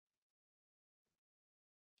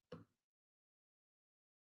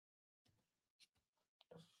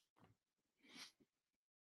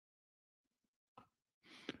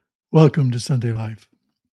Welcome to Sunday Life.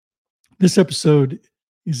 This episode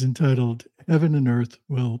is entitled Heaven and Earth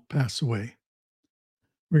Will Pass Away.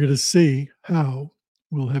 We're going to see how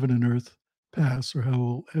will heaven and earth pass, or how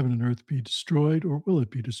will heaven and earth be destroyed, or will it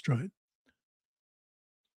be destroyed?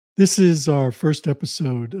 This is our first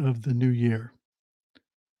episode of the new year.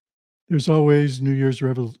 There's always New Year's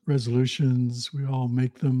resolutions. We all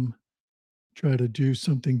make them, try to do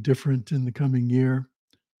something different in the coming year,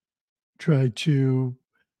 try to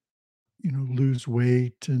lose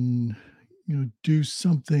weight and, do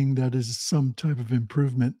something that is some type of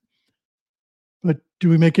improvement. But do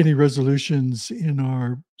we make any resolutions in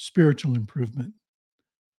our spiritual improvement,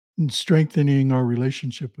 in strengthening our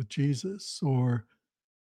relationship with Jesus, or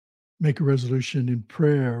make a resolution in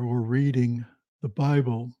prayer or reading the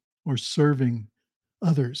Bible or serving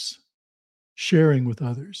others, sharing with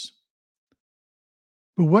others?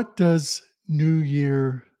 But what does New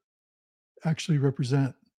Year actually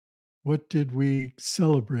represent? What did we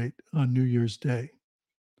celebrate on New Year's Day?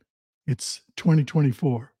 It's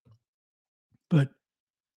 2024, but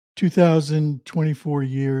 2024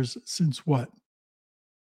 years since what?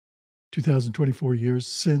 2024 years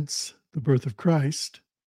since the birth of Christ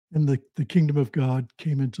and the kingdom of God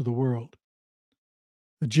came into the world.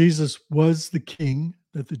 Jesus was the king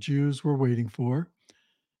that the Jews were waiting for,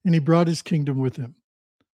 and he brought his kingdom with him.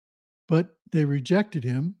 But they rejected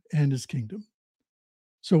him and his kingdom.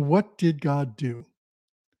 So what did God do?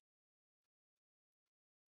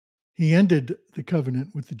 He ended the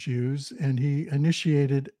covenant with the Jews, and he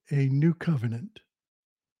initiated a new covenant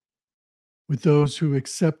with those who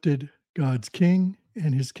accepted God's king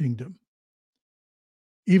and his kingdom.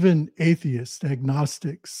 Even atheists,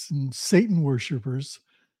 agnostics, and Satan worshipers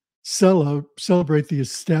celebrate the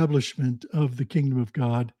establishment of the kingdom of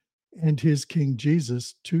God and his King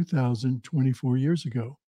Jesus 2024 years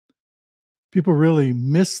ago. People really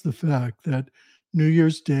miss the fact that New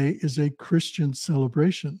Year's Day is a Christian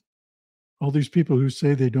celebration. All these people who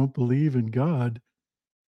say they don't believe in God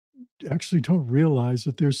actually don't realize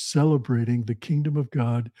that they're celebrating the kingdom of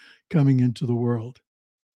God coming into the world.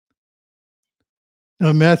 Now,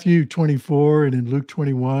 in Matthew 24 and in Luke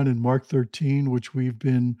 21 and Mark 13, which we've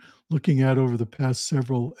been looking at over the past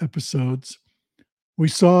several episodes, we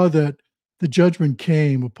saw that the judgment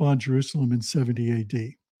came upon Jerusalem in 70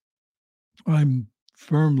 AD. I'm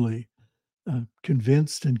firmly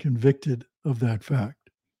convinced and convicted of that fact.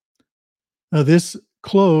 Now, this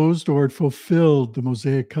closed, or it fulfilled, the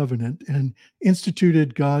Mosaic covenant and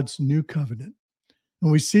instituted God's new covenant.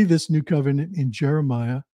 And we see this new covenant in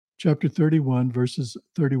Jeremiah chapter 31, verses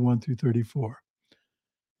 31 through 34.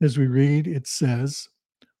 As we read, it says,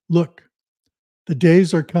 "Look, the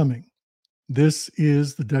days are coming. This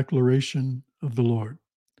is the declaration of the Lord.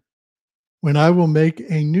 When I will make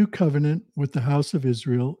a new covenant with the house of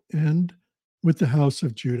Israel and with the house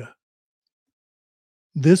of Judah.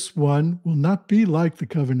 This one will not be like the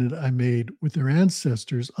covenant I made with their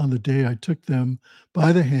ancestors on the day I took them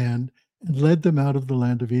by the hand and led them out of the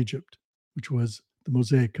land of Egypt," which was the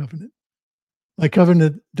Mosaic covenant. "My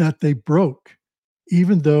covenant that they broke,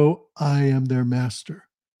 even though I am their master,"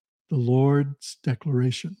 the Lord's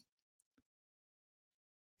declaration.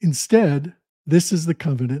 "Instead, this is the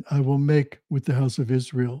covenant I will make with the house of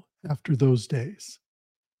Israel after those days,"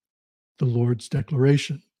 the Lord's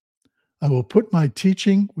declaration. "I will put my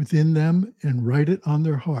teaching within them and write it on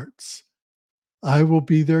their hearts. I will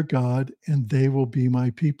be their God, and they will be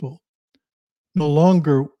my people. No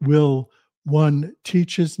longer will one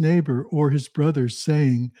teach his neighbor or his brother,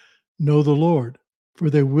 saying, 'Know the Lord,'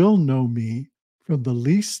 for they will know me from the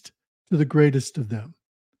least to the greatest of them.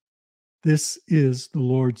 This is the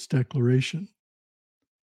Lord's declaration."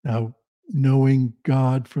 Now, knowing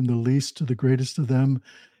God from the least to the greatest of them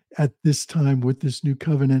at this time with this new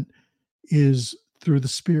covenant is through the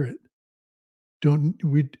Spirit.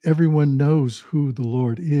 Everyone knows who the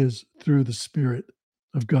Lord is through the Spirit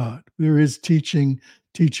of God. There is teaching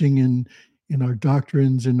in our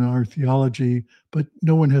doctrines, in our theology, but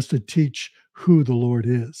no one has to teach who the Lord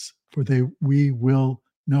is, for we will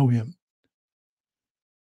know him.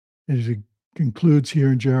 As it concludes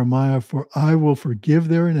here in Jeremiah, "For I will forgive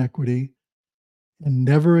their iniquity and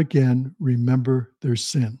never again remember their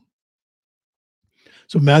sin."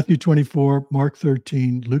 So Matthew 24, Mark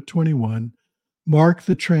 13, Luke 21 mark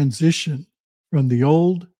the transition from the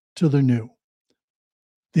old to the new.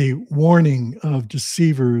 The warning of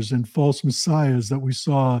deceivers and false messiahs that we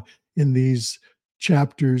saw in these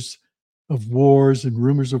chapters, of wars and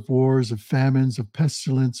rumors of wars, of famines, of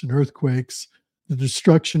pestilence and earthquakes, the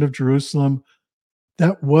destruction of Jerusalem,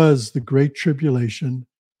 that was the great tribulation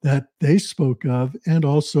that they spoke of, and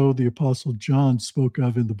also the Apostle John spoke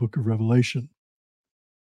of in the book of Revelation.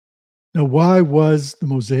 Now, why was the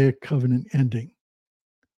Mosaic covenant ending?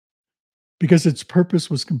 Because its purpose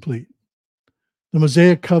was complete. The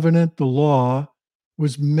Mosaic covenant, the law,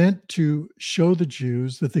 was meant to show the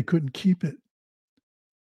Jews that they couldn't keep it.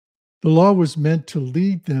 The law was meant to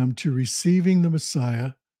lead them to receiving the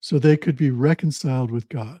Messiah so they could be reconciled with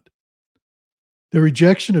God. The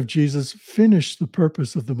rejection of Jesus finished the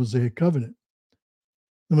purpose of the Mosaic covenant.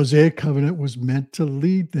 The Mosaic covenant was meant to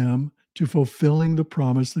lead them to fulfilling the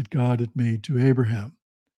promise that God had made to Abraham.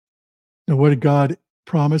 Now, what did God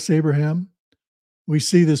promise Abraham? We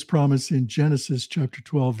see this promise in Genesis chapter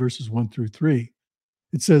 12, verses 1 through 3.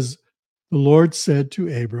 It says, "The Lord said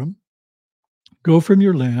to Abram, 'Go from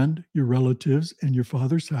your land, your relatives, and your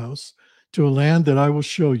father's house to a land that I will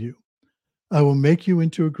show you. I will make you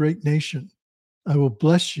into a great nation. I will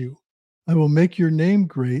bless you. I will make your name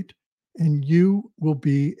great, and you will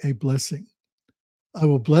be a blessing. I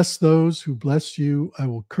will bless those who bless you. I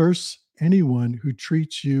will curse anyone who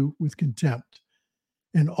treats you with contempt,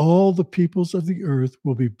 and all the peoples of the earth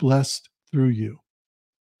will be blessed through you.'"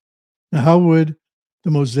 Now, how would the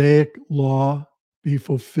Mosaic law be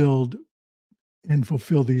fulfilled and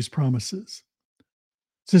fulfill these promises?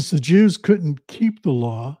 Since the Jews couldn't keep the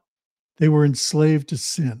law, they were enslaved to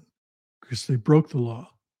sin because they broke the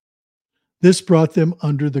law. This brought them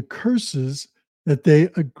under the curses that they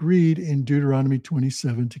agreed in Deuteronomy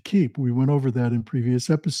 27 to keep. We went over that in previous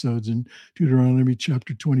episodes. In Deuteronomy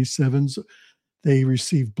chapter 27, they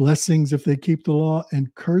receive blessings if they keep the law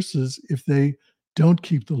and curses if they don't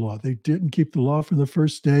keep the law. They didn't keep the law from the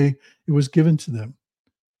first day it was given to them.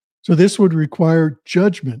 So this would require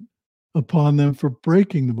judgment upon them for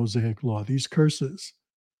breaking the Mosaic law, these curses.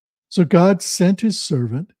 So God sent his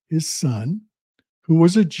servant, his son, who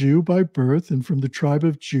was a Jew by birth and from the tribe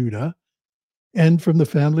of Judah and from the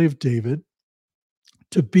family of David,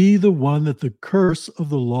 to be the one that the curse of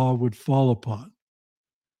the law would fall upon.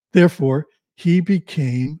 Therefore, he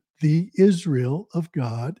became the Israel of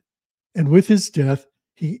God, and with his death,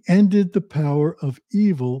 he ended the power of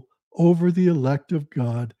evil over the elect of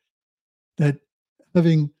God, that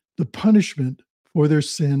having the punishment for their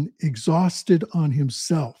sin exhausted on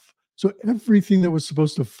himself. So everything that was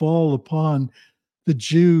supposed to fall upon the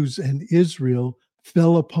Jews and Israel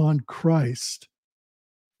fell upon Christ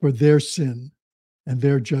for their sin and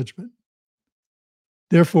their judgment.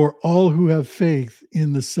 Therefore, all who have faith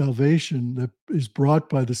in the salvation that is brought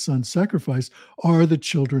by the Son's sacrifice are the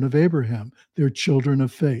children of Abraham. They're children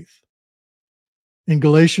of faith. In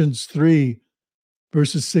Galatians 3,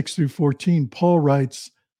 verses 6 through 14, Paul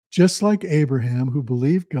writes, "Just like Abraham, who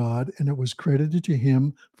believed God, and it was credited to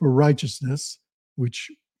him for righteousness,"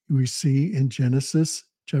 which we see in Genesis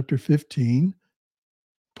chapter 15.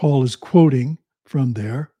 Paul is quoting from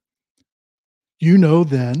there. "You know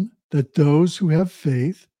then that those who have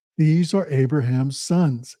faith, these are Abraham's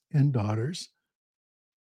sons and daughters.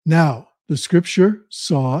 Now, the scripture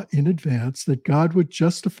saw in advance that God would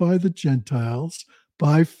justify the Gentiles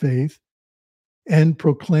by faith and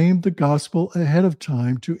proclaimed the gospel ahead of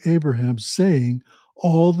time to Abraham, saying,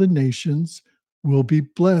 'All the nations will be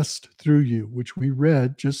blessed through you,'" which we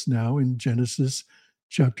read just now in Genesis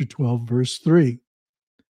chapter 12, verse 3.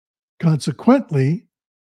 Consequently,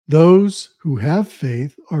 those who have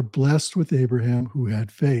faith are blessed with Abraham who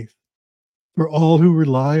had faith. For all who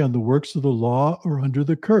rely on the works of the law are under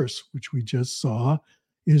the curse, which we just saw.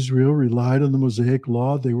 Israel relied on the Mosaic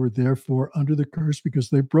law. They were therefore under the curse because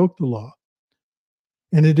they broke the law.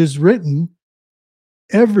 And it is written,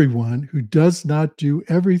 "Everyone who does not do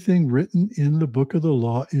everything written in the book of the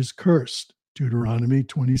law is cursed." Deuteronomy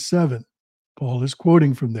 27. Paul is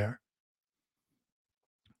quoting from there.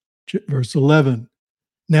 Verse 11.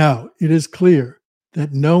 "Now it is clear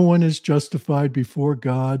that no one is justified before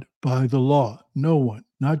God by the law." No one,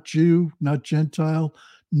 not Jew, not Gentile.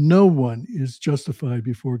 No one is justified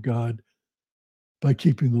before God by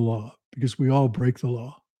keeping the law, because we all break the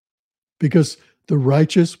law. Because the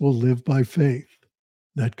righteous will live by faith.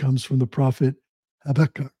 That comes from the prophet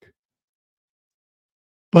Habakkuk.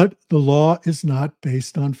 But the law is not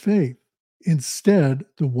based on faith. Instead,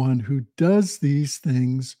 the one who does these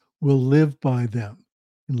things will live by them.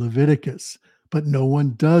 In Leviticus, but no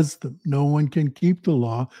one does them. No one can keep the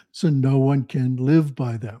law, so no one can live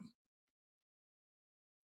by them.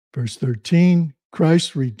 Verse 13,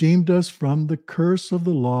 "Christ redeemed us from the curse of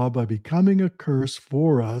the law by becoming a curse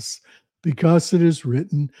for us, because it is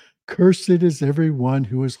written, 'Cursed is everyone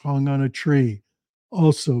who is hung on a tree.'"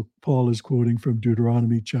 Also, Paul is quoting from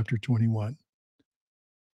Deuteronomy chapter 21.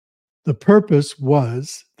 The purpose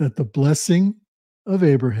was that the blessing of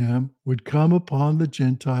Abraham would come upon the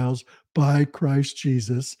Gentiles by Christ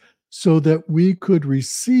Jesus so that we could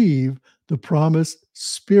receive the promised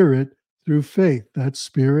Spirit through faith. That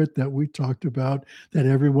Spirit that we talked about, that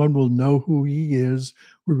everyone will know who he is.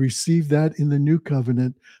 We receive that in the new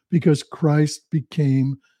covenant because Christ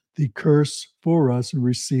became the curse for us and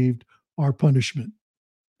received our punishment.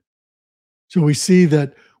 So we see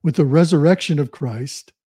that with the resurrection of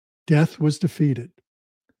Christ, death was defeated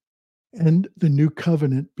and the new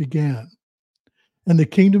covenant began. And the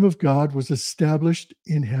kingdom of God was established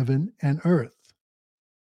in heaven and earth.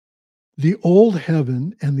 The old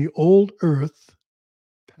heaven and the old earth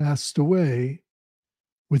passed away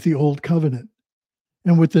with the old covenant.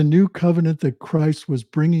 And with the new covenant that Christ was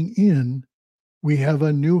bringing in, we have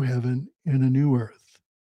a new heaven and a new earth.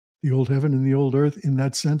 The old heaven and the old earth, in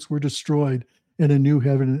that sense, were destroyed, and a new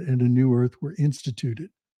heaven and a new earth were instituted.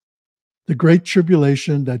 The Great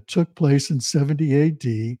Tribulation that took place in 70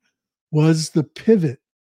 AD was the pivot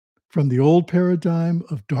from the old paradigm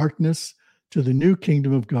of darkness to the new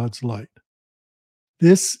kingdom of God's light.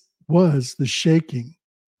 This was the shaking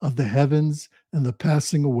of the heavens and the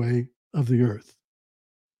passing away of the earth.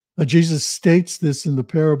 Now, Jesus states this in the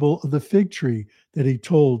parable of the fig tree that he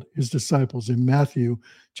told his disciples in Matthew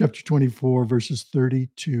chapter 24, verses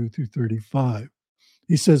 32 through 35.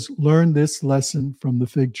 He says, "Learn this lesson from the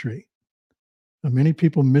fig tree." Now, many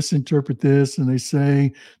people misinterpret this and they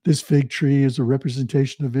say this fig tree is a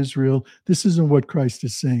representation of Israel. This isn't what Christ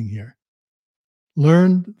is saying here.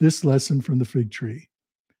 Learn this lesson from the fig tree.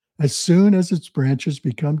 As soon as its branches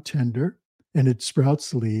become tender and it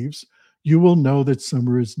sprouts leaves, you will know that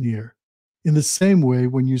summer is near. In the same way,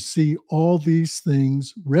 when you see all these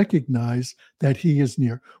things, recognize that he is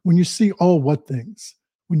near. When you see all what things?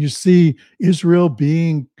 When you see Israel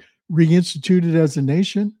being reinstituted as a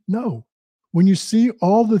nation? No. When you see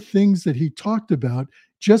all the things that he talked about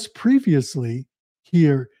just previously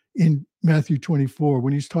here in Matthew 24,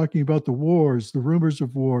 when he's talking about the wars, the rumors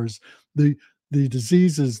of wars, the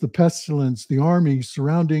diseases, the pestilence, the army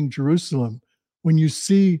surrounding Jerusalem, when you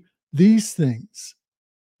see these things,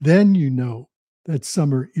 then you know that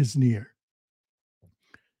summer is near.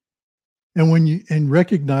 And when you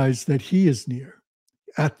recognize that he is near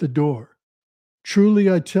at the door.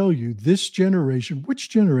 Truly I tell you, this generation, which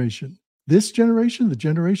generation? This generation, the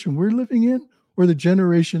generation we're living in, or the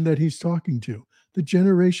generation that he's talking to, the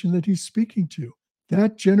generation that he's speaking to?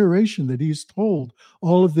 That generation that he's told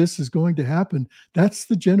all of this is going to happen, that's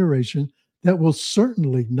the generation that will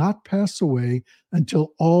certainly not pass away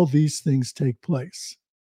until all these things take place.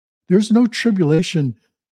 There's no tribulation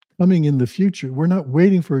coming in the future. We're not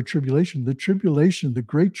waiting for a tribulation. The tribulation, the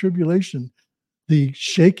great tribulation, the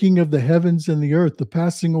shaking of the heavens and the earth, the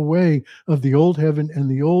passing away of the old heaven and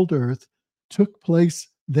the old earth took place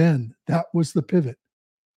then. That was the pivot.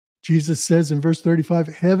 Jesus says in verse 35,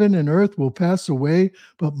 heaven and earth will pass away,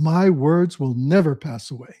 but my words will never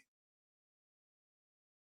pass away.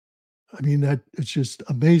 I mean, that it's just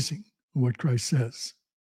amazing what Christ says.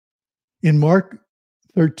 In Mark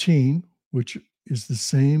 13, which is the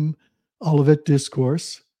same Olivet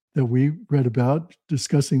discourse that we read about,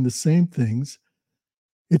 discussing the same things,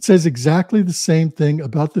 it says exactly the same thing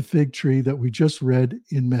about the fig tree that we just read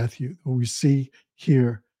in Matthew, or we see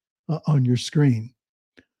here on your screen.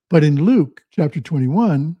 But in Luke chapter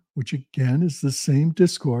 21, which again is the same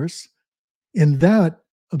discourse, in that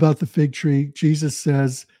about the fig tree, Jesus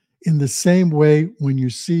says, in the same way, when you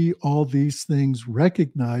see all these things,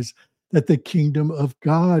 recognize that the kingdom of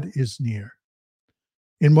God is near.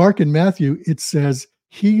 In Mark and Matthew, it says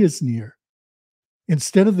he is near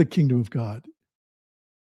instead of the kingdom of God.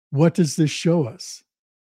 What does this show us?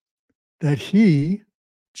 That he,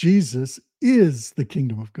 Jesus, is the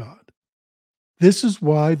kingdom of God. This is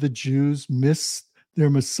why the Jews miss their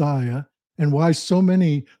Messiah and why so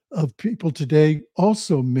many of people today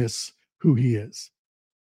also miss who he is.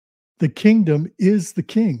 The kingdom is the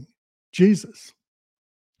king, Jesus.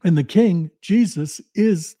 And the king, Jesus,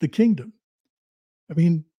 is the kingdom. I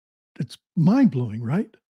mean, it's mind-blowing,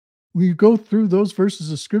 right? When you go through those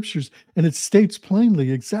verses of scriptures and it states plainly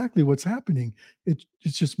exactly what's happening, it's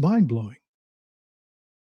just mind-blowing.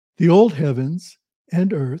 The old heavens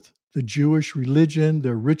and earth, the Jewish religion,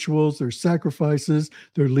 their rituals, their sacrifices,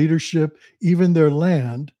 their leadership, even their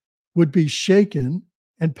land, would be shaken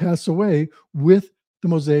and pass away with the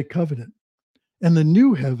Mosaic covenant. And the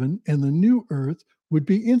new heaven and the new earth would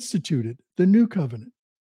be instituted, the new covenant.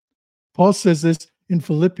 Paul says this in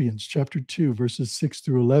Philippians chapter 2, verses 6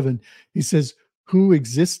 through 11. He says, who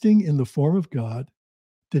existing in the form of God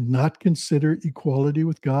did not consider equality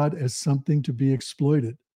with God as something to be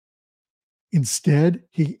exploited. Instead,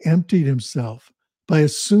 he emptied himself by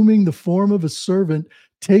assuming the form of a servant,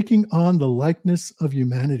 taking on the likeness of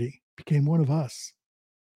humanity, became one of us.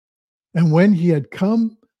 And when he had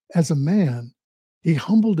come as a man, he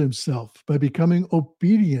humbled himself by becoming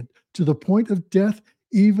obedient to the point of death,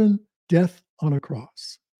 even death on a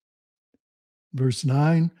cross. Verse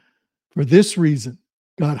 9, for this reason,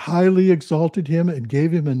 God highly exalted him and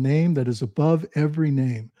gave him a name that is above every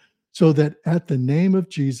name, so that at the name of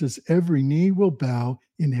Jesus, every knee will bow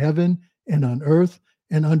in heaven and on earth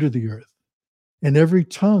and under the earth, and every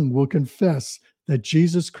tongue will confess that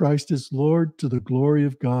Jesus Christ is Lord, to the glory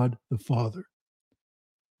of God the Father.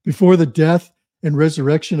 Before the death and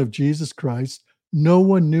resurrection of Jesus Christ, no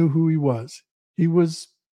one knew who he was. He was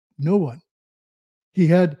no one. He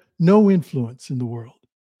had no influence in the world.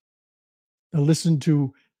 Now listen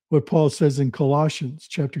to what Paul says in Colossians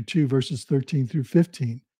chapter 2, verses 13 through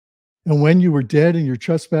 15. And when you were dead in your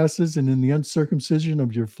trespasses and in the uncircumcision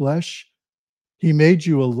of your flesh, he made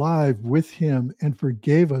you alive with him and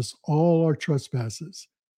forgave us all our trespasses.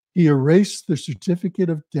 He erased the certificate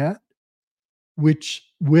of debt, which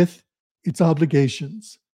with its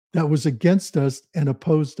obligations, that was against us and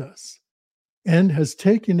opposed us, and has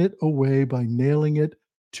taken it away by nailing it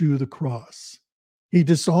to the cross. He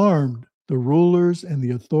disarmed the rulers and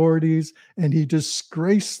the authorities, and he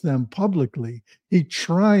disgraced them publicly. He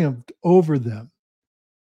triumphed over them.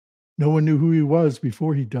 No one knew who he was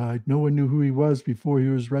before he died. No one knew who he was before he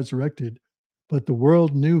was resurrected, but the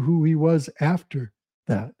world knew who he was after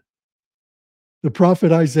that. The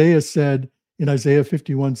prophet Isaiah said in Isaiah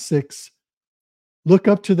 51:6, look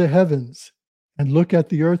up to the heavens and look at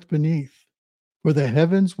the earth beneath, for the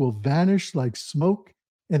heavens will vanish like smoke,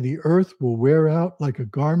 and the earth will wear out like a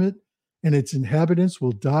garment, and its inhabitants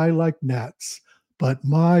will die like gnats. But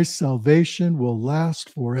my salvation will last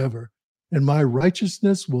forever, and my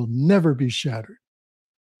righteousness will never be shattered.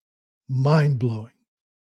 Mind-blowing.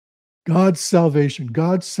 God's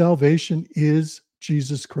salvation is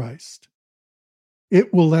Jesus Christ.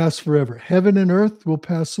 It will last forever. Heaven and earth will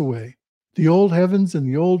pass away. The old heavens and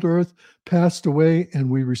the old earth passed away, and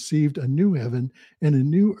we received a new heaven and a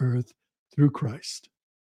new earth through Christ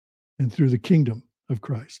and through the kingdom of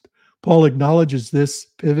Christ. Paul acknowledges this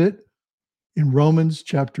pivot in Romans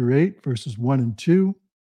chapter 8, verses 1 and 2.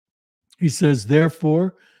 He says,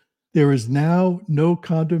 therefore, there is now no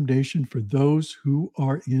condemnation for those who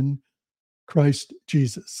are in Christ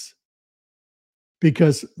Jesus,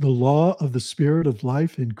 because the law of the Spirit of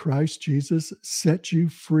life in Christ Jesus set you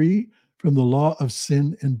free from the law of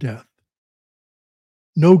sin and death.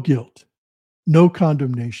 No guilt, no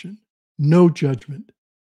condemnation, no judgment.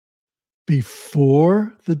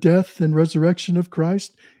 Before the death and resurrection of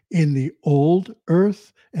Christ, in the old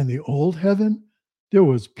earth and the old heaven, there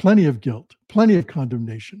was plenty of guilt, plenty of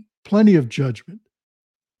condemnation, plenty of judgment.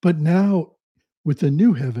 But now, with the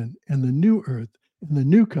new heaven and the new earth and the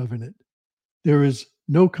new covenant, there is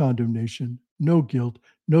no condemnation, no guilt,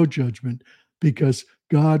 no judgment, because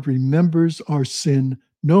God remembers our sin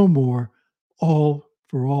no more, all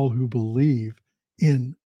for all who believe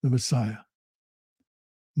in the Messiah.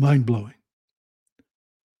 Mind-blowing.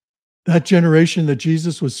 That generation that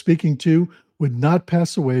Jesus was speaking to would not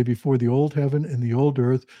pass away before the old heaven and the old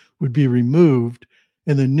earth would be removed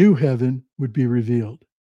and the new heaven would be revealed.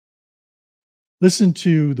 Listen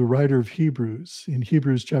to the writer of Hebrews in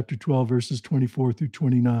Hebrews chapter 12, verses 24 through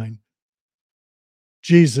 29.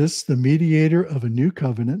 Jesus, the mediator of a new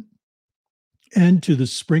covenant, and to the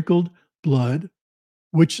sprinkled blood,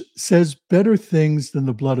 which says better things than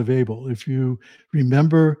the blood of Abel. If you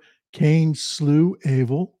remember, Cain slew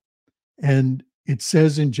Abel, and it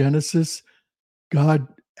says in Genesis, God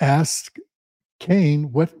asked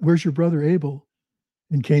Cain, where's your brother Abel?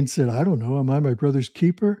 And Cain said, I don't know. Am I my brother's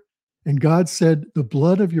keeper? And God said, the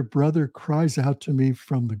blood of your brother cries out to me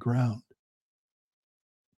from the ground.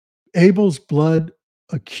 Abel's blood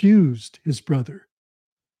accused his brother,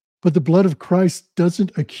 but the blood of Christ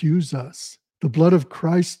doesn't accuse us. The blood of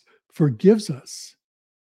Christ forgives us.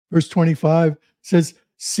 Verse 25 says,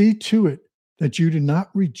 see to it that you do not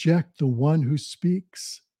reject the one who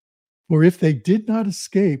speaks. For if they did not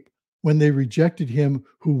escape when they rejected him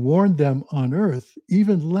who warned them on earth,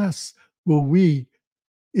 even less will we,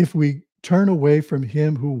 if we turn away from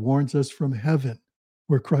him who warns us from heaven,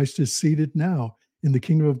 where Christ is seated now in the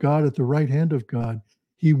kingdom of God at the right hand of God.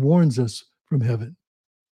 He warns us from heaven.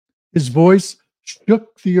 His voice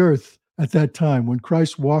shook the earth at that time. When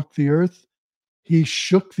Christ walked the earth, he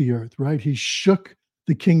shook the earth, right? He shook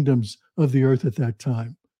the kingdoms of the earth at that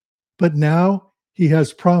time. But now he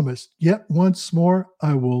has promised, yet once more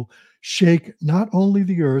I will shake not only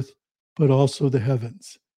the earth, but also the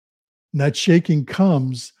heavens. And that shaking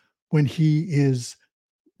comes when he is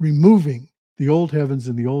removing the old heavens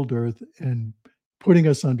and the old earth and putting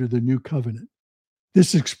us under the new covenant.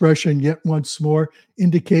 This expression, yet once more,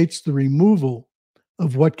 indicates the removal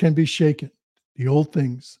of what can be shaken. The old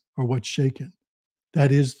things are what's shaken.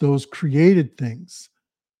 That is, those created things,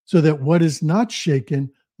 so that what is not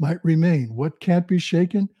shaken might remain. What can't be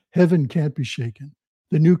shaken? Heaven can't be shaken.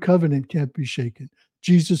 The new covenant can't be shaken.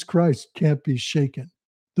 Jesus Christ can't be shaken.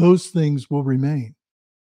 Those things will remain.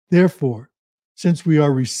 Therefore, since we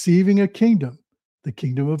are receiving a kingdom, the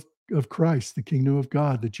kingdom of Christ, the kingdom of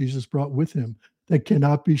God that Jesus brought with him, that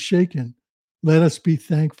cannot be shaken, let us be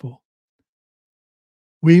thankful.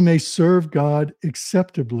 We may serve God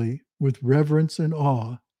acceptably with reverence and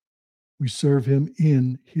awe. We serve him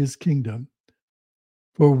in his kingdom.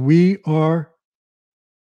 For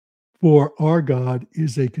our God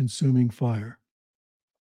is a consuming fire.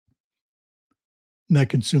 And that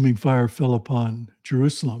consuming fire fell upon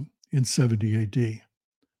Jerusalem in 70 AD.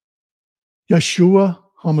 Yeshua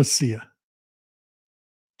HaMashiach,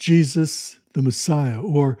 Jesus the Messiah,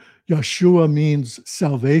 or Yeshua means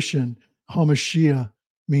salvation, HaMashiach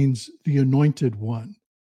means the anointed one.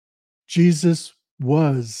 Jesus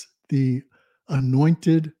was the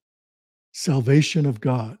anointed salvation of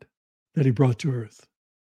God that he brought to earth.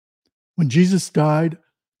 When Jesus died,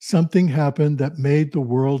 something happened that made the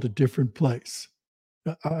world a different place.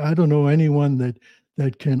 I don't know anyone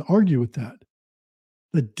that can argue with that.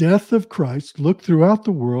 The death of Christ, look throughout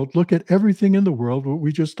the world, look at everything in the world, what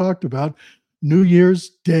we just talked about, New Year's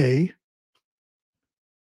Day.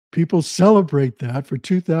 People celebrate that for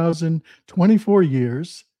 2024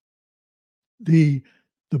 years. The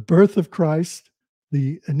birth of Christ,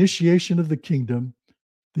 the initiation of the kingdom,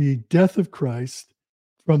 the death of Christ.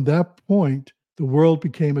 From that point, the world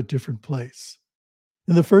became a different place.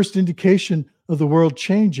 And the first indication of the world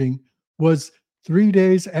changing was 3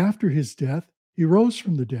 days after his death, he rose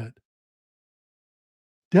from the dead.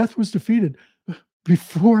 Death was defeated.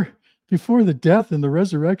 Before the death and the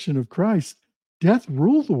resurrection of Christ, death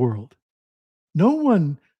ruled the world. No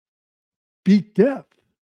one beat death.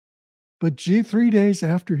 But 3 days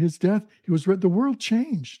after his death, the world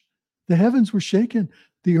changed. The heavens were shaken.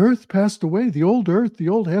 The earth passed away. The old earth, the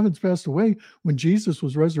old heavens passed away when Jesus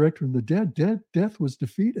was resurrected from the dead. Death was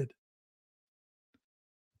defeated.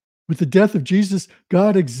 With the death of Jesus,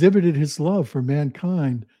 God exhibited his love for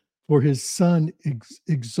mankind, for his son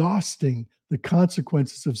exhausting the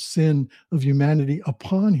consequences of sin of humanity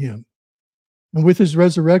upon him. And with his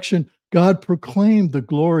resurrection, God proclaimed the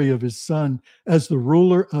glory of his son as the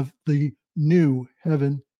ruler of the new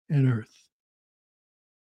heaven and earth.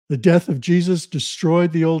 The death of Jesus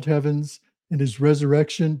destroyed the old heavens, and his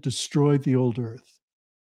resurrection destroyed the old earth.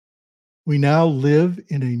 We now live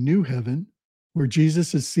in a new heaven where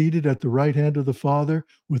Jesus is seated at the right hand of the Father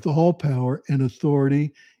with all power and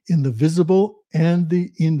authority in the visible and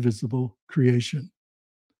the invisible creation.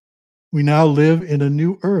 We now live in a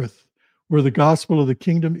new earth where the gospel of the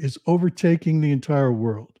kingdom is overtaking the entire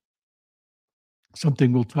world.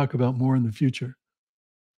 Something we'll talk about more in the future.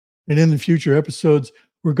 And in the future episodes,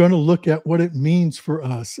 we're going to look at what it means for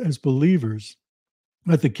us as believers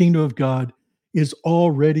that the kingdom of God is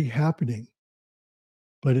already happening,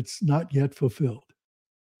 but it's not yet fulfilled.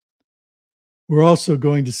 We're also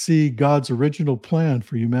going to see God's original plan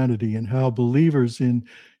for humanity and how believers in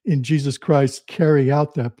Jesus Christ carry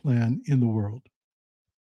out that plan in the world.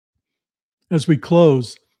 As we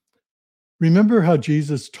close, remember how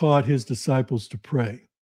Jesus taught his disciples to pray.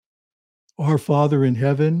 Our Father in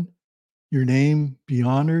heaven, your name be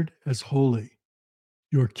honored as holy.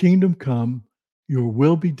 Your kingdom come, your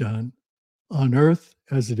will be done on earth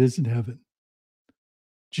as it is in heaven.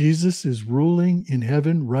 Jesus is ruling in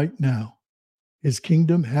heaven right now. His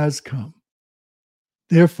kingdom has come.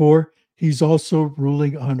 Therefore, he's also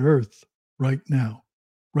ruling on earth right now.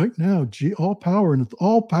 Right now, all power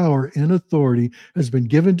and authority has been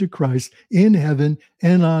given to Christ in heaven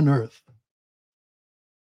and on earth.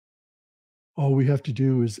 All we have to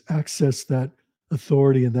do is access that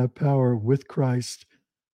authority and that power with Christ,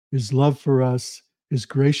 his love for us, his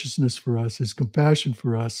graciousness for us, his compassion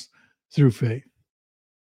for us through faith.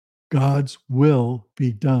 God's will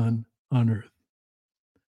be done on earth.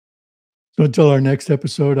 So until our next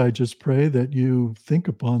episode, I just pray that you think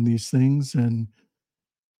upon these things and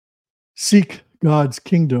seek God's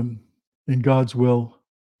kingdom and God's will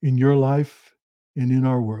in your life and in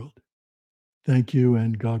our world. Thank you,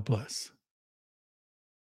 and God bless.